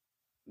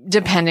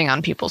 depending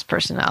on people's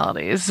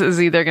personalities,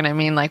 is either going to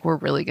mean like we're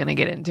really going to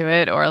get into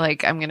it or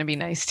like I'm going to be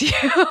nice to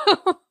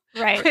you.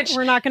 Right. Which,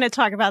 we're not going to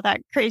talk about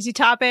that crazy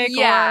topic.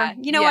 Yeah. Or,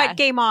 you know what?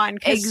 Game on.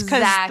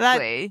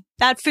 Exactly.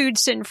 That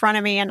food's sitting in front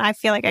of me and I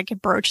feel like I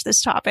could broach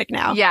this topic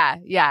now. Yeah.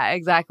 Yeah,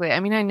 exactly. I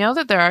mean, I know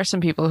that there are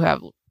some people who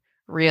have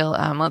real,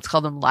 let's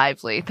call them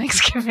lively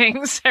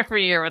Thanksgivings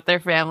every year with their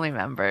family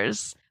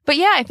members. But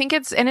yeah, I think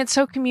it's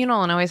so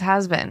communal and always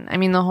has been. I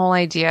mean, the whole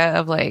idea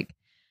of like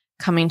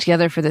coming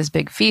together for this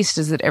big feast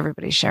is that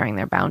everybody's sharing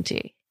their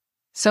bounty.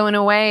 So in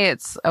a way,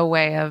 it's a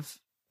way of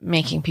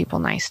making people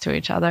nice to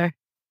each other.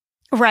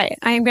 Right.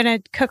 I am going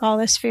to cook all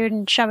this food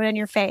and shove it in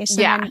your face.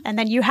 And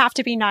then you have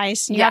to be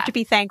nice. And you have to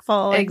be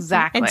thankful.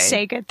 And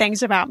say good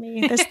things about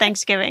me this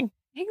Thanksgiving.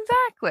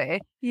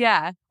 Exactly.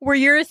 Yeah. Were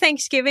your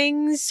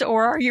Thanksgivings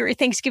or your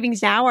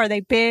Thanksgivings now, are they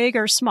big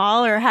or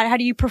small? Or how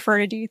do you prefer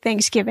to do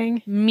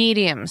Thanksgiving?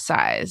 Medium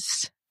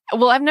sized.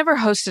 Well, I've never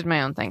hosted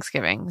my own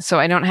Thanksgiving, so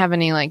I don't have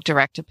any like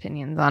direct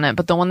opinions on it.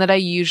 But the one that I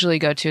usually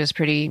go to is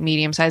pretty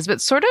medium sized,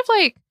 but sort of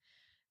like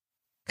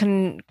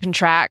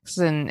contracts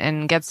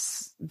and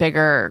gets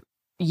bigger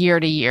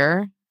year to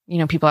year. You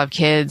know, people have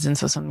kids, and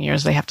so some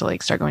years they have to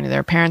like start going to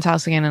their parents'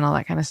 house again and all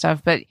that kind of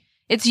stuff. But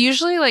it's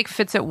usually like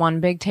fits at one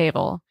big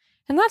table.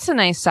 And that's a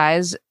nice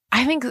size.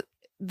 I think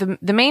the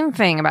main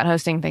thing about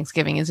hosting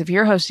Thanksgiving is if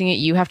you're hosting it,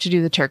 you have to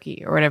do the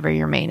turkey or whatever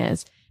your main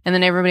is. And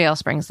then everybody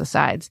else brings the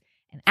sides.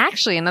 And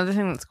actually, another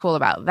thing that's cool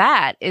about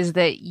that is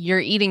that you're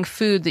eating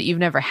food that you've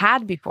never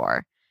had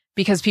before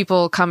because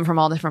people come from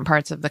all different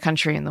parts of the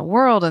country and the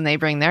world and they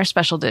bring their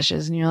special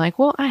dishes. And you're like,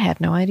 well, I had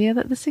no idea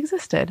that this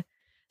existed.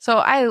 So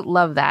I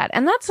love that.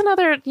 And that's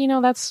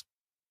that's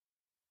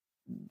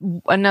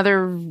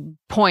another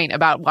point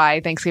about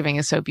why Thanksgiving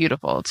is so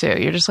beautiful too.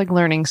 You're just like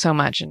learning so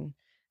much, and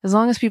as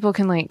long as people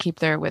can like keep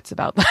their wits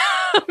about them,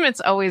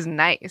 it's always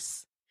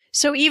nice.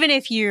 So even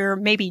if you're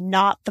maybe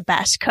not the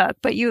best cook,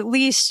 but you at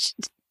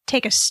least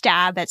take a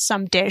stab at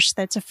some dish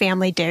that's a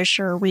family dish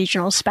or a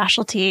regional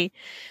specialty,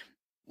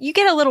 you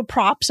get a little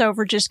props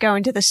over just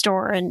going to the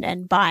store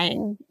and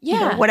buying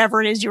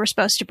whatever it is you were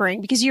supposed to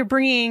bring, because you're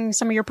bringing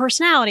some of your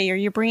personality or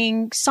you're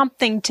bringing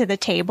something to the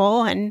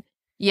table. And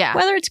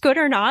whether it's good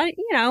or not,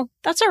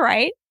 that's all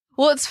right.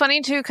 Well, it's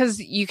funny too, because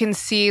you can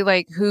see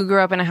like who grew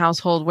up in a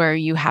household where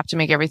you have to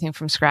make everything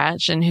from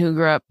scratch and who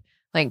grew up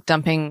like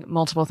dumping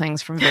multiple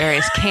things from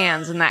various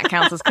cans, and that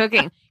counts as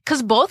cooking,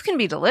 because both can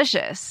be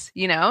delicious,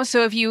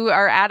 So if you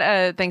are at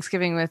a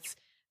Thanksgiving with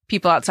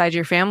people outside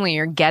your family,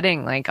 you're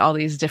getting like all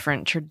these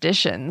different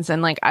traditions.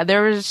 And like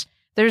there's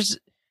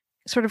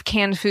sort of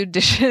canned food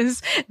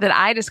dishes that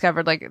I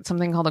discovered, like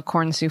something called a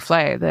corn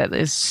souffle that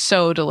is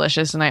so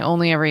delicious, and I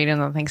only ever eat it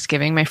on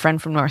Thanksgiving. My friend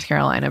from North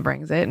Carolina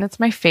brings it, and it's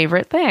my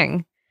favorite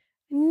thing.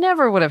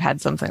 Never would have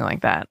had something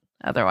like that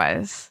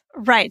otherwise.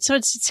 Right. So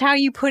it's how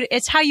you put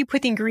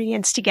the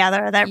ingredients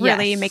together that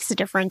really makes a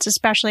difference,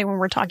 especially when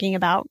we're talking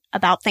about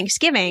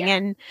Thanksgiving. Yeah.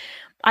 And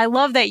I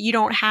love that you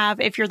don't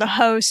have, if you're the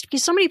host,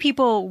 because so many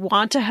people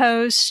want to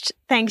host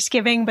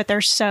Thanksgiving, but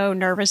they're so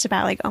nervous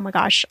about like, oh my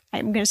gosh,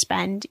 I'm going to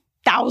spend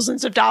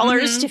thousands of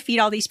dollars to feed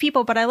all these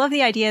people. But I love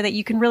the idea that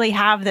you can really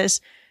have this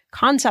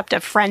concept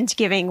of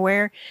Friendsgiving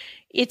where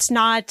it's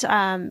not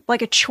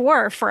like a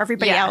chore for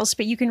everybody else,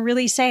 but you can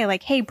really say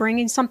like, hey, bring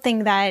in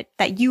something that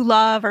you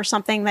love or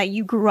something that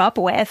you grew up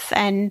with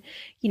and,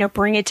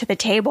 bring it to the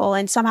table.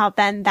 And somehow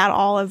then that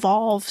all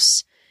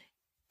evolves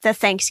the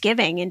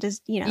Thanksgiving and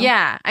just,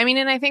 Yeah. I mean,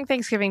 and I think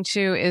Thanksgiving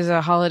too is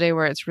a holiday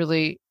where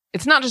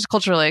it's not just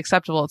culturally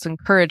acceptable, it's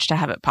encouraged to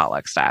have it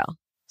potluck style.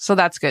 So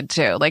that's good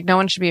too. Like no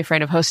one should be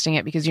afraid of hosting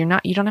it because you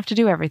don't have to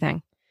do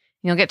everything.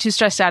 You'll get too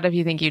stressed out if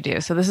you think you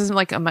do. So this is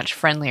like a much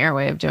friendlier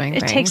way of doing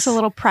things. It takes a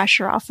little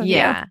pressure off of you.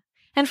 Yeah.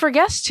 And for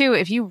guests too,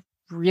 if you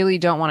really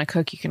don't want to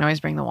cook, you can always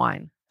bring the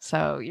wine.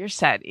 So you're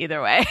set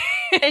either way.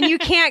 And you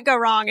can't go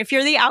wrong. If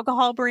you're the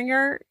alcohol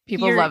bringer,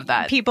 people love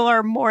that. People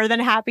are more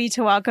than happy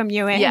to welcome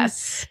you in.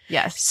 Yes.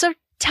 So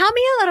tell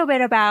me a little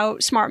bit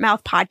about Smart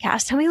Mouth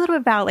Podcast. Tell me a little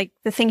bit about like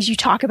the things you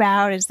talk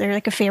about. Is there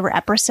like a favorite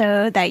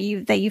episode that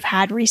you've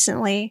had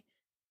recently?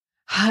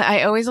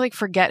 I always like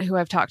forget who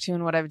I've talked to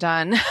and what I've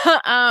done.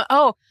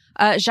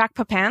 Jacques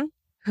Pepin,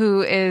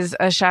 who is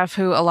a chef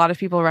who a lot of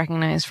people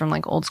recognize from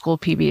like old school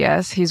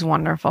PBS. He's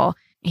wonderful.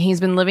 He's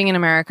been living in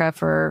America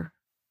for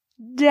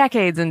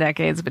decades and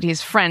decades, but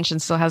he's French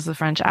and still has the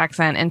French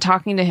accent. And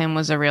talking to him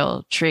was a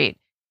real treat.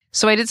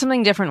 So I did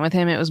something different with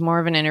him. It was more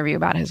of an interview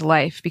about his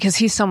life because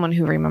he's someone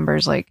who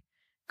remembers like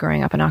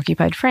growing up in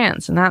occupied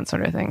France and that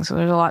sort of thing. So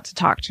there's a lot to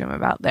talk to him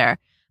about there.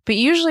 But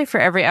usually for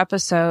every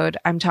episode,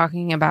 I'm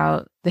talking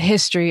about the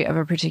history of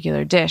a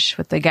particular dish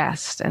with the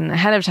guest. And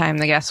ahead of time,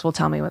 the guests will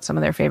tell me what some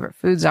of their favorite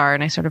foods are.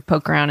 And I sort of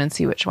poke around and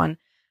see which one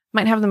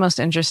might have the most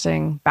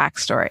interesting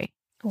backstory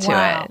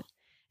to it.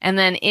 And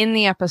then in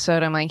the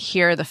episode, I'm like,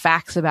 here are the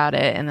facts about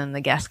it. And then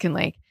the guests can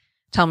like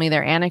tell me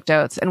their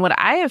anecdotes. And what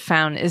I have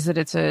found is that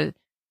it's a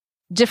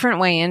different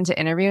way into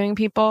interviewing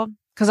people.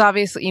 Because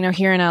obviously,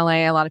 here in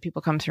LA, a lot of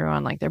people come through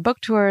on like their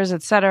book tours,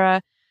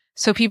 etc.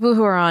 So people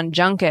who are on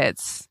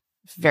junkets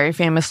very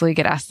famously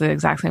get asked the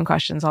exact same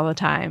questions all the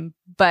time.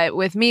 But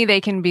with me,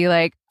 they can be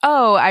like,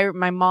 oh,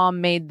 my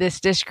mom made this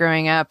dish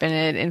growing up and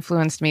it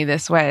influenced me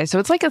this way. So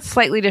it's like a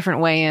slightly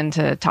different way in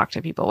to talk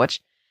to people, which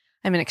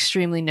I'm an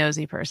extremely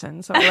nosy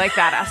person. So I like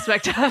that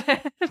aspect of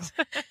it.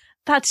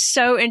 That's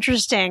so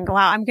interesting.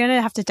 Wow, I'm going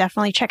to have to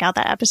definitely check out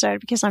that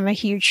episode because I'm a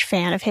huge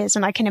fan of his,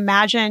 and I can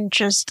imagine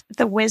just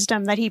the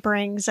wisdom that he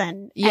brings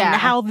and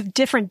how the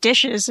different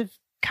dishes have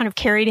kind of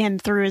carried him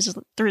through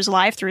his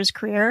life, through his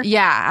career.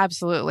 Yeah,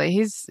 absolutely.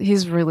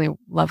 He's really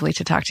lovely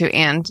to talk to,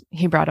 and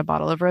he brought a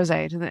bottle of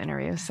rosé to the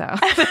interview, so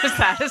there's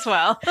that as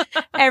well.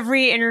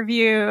 Every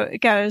interview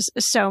goes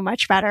so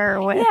much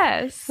better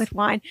with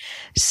wine.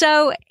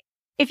 So,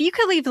 if you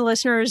could leave the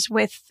listeners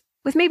with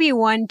maybe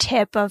one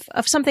tip of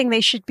something they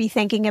should be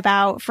thinking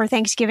about for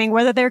Thanksgiving,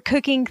 whether they're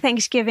cooking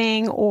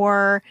Thanksgiving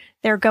or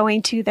they're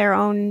going to their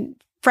own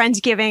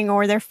Friendsgiving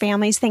or their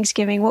family's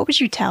Thanksgiving, what would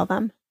you tell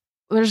them?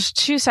 There's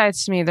two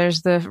sides to me.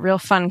 There's the real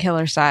fun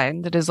killer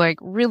side that is like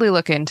really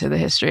look into the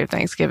history of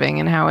Thanksgiving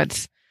and how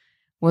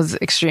was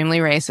extremely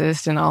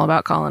racist and all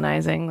about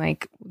colonizing.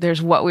 Like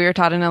there's what we were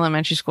taught in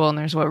elementary school and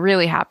there's what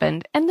really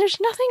happened. And there's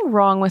nothing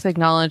wrong with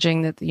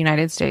acknowledging that the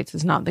United States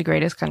is not the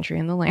greatest country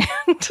in the land.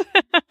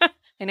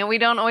 I know we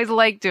don't always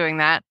like doing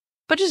that,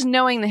 but just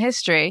knowing the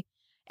history.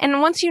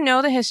 And once you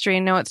know the history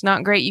and know it's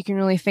not great, you can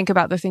really think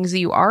about the things that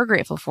you are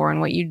grateful for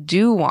and what you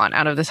do want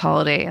out of this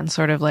holiday and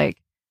sort of like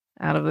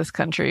out of this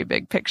country,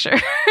 big picture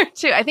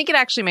too. I think it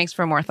actually makes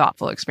for a more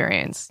thoughtful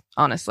experience,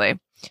 honestly.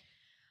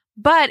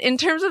 But in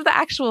terms of the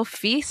actual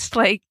feast,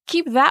 like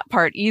keep that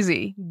part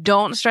easy.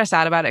 Don't stress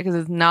out about it because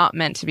it's not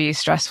meant to be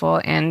stressful,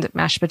 and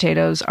mashed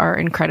potatoes are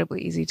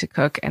incredibly easy to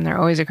cook and they're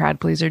always a crowd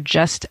pleaser.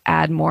 Just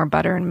add more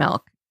butter and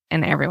milk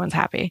and everyone's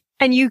happy.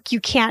 And you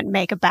can't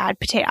make a bad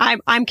potato.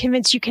 I'm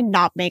convinced you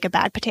cannot make a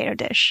bad potato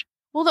dish.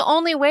 Well, the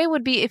only way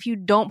would be if you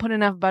don't put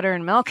enough butter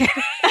and milk in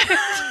it.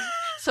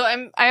 So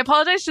I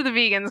apologize to the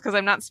vegans because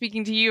I'm not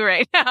speaking to you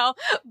right now,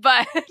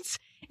 but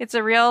it's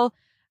a real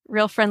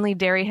friendly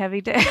dairy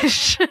heavy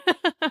dish.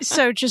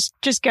 So just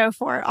go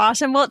for it.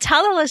 Awesome. Well,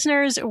 tell the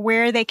listeners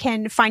where they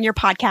can find your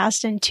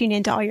podcast and tune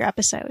into all your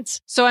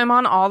episodes. So I'm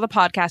on all the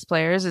podcast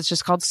players. It's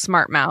just called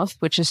Smart Mouth,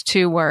 which is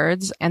 2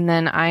 words. And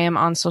then I am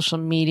on social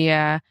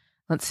media.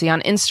 Let's see,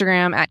 on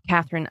Instagram at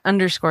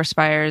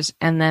Katherine_Spiers.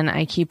 And then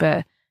I keep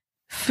a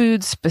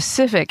food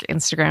specific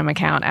Instagram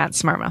account at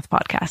Smart Mouth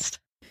Podcast.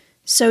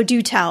 So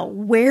do tell,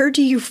 where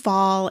do you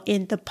fall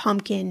in the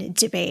pumpkin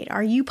debate?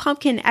 Are you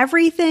pumpkin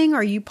everything?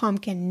 Are you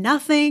pumpkin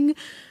nothing?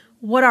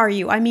 What are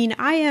you? I mean,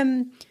 I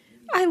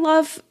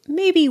love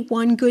maybe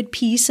one good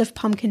piece of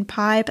pumpkin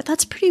pie, but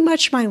that's pretty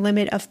much my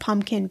limit of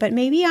pumpkin. But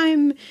maybe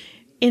I'm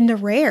in the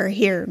rare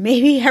here.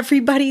 Maybe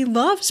everybody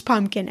loves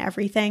pumpkin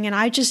everything and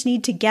I just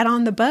need to get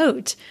on the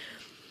boat.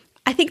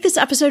 I think this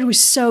episode was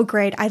so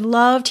great. I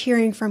loved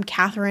hearing from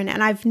Katherine,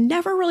 and I've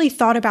never really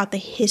thought about the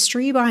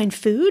history behind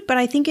food, but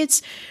I think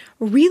it's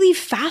really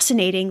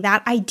fascinating,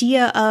 that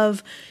idea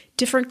of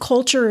different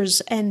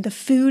cultures and the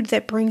food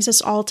that brings us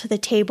all to the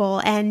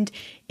table. And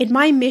in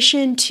my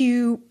mission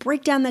to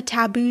break down the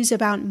taboos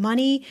about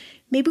money,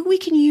 maybe we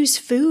can use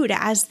food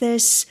as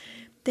this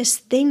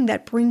thing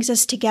that brings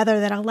us together,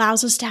 that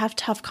allows us to have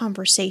tough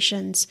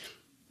conversations.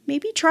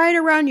 Maybe try it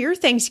around your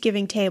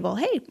Thanksgiving table.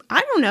 Hey,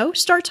 I don't know,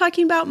 start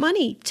talking about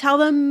money. Tell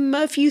them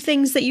a few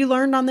things that you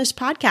learned on this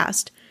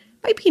podcast.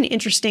 Might be an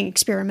interesting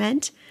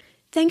experiment.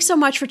 Thanks so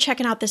much for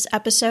checking out this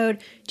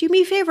episode. Do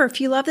me a favor, if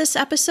you love this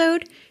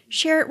episode,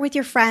 share it with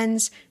your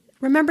friends.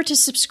 Remember to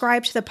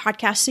subscribe to the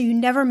podcast so you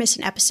never miss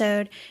an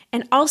episode.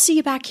 And I'll see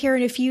you back here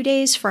in a few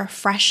days for a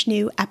fresh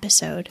new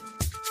episode.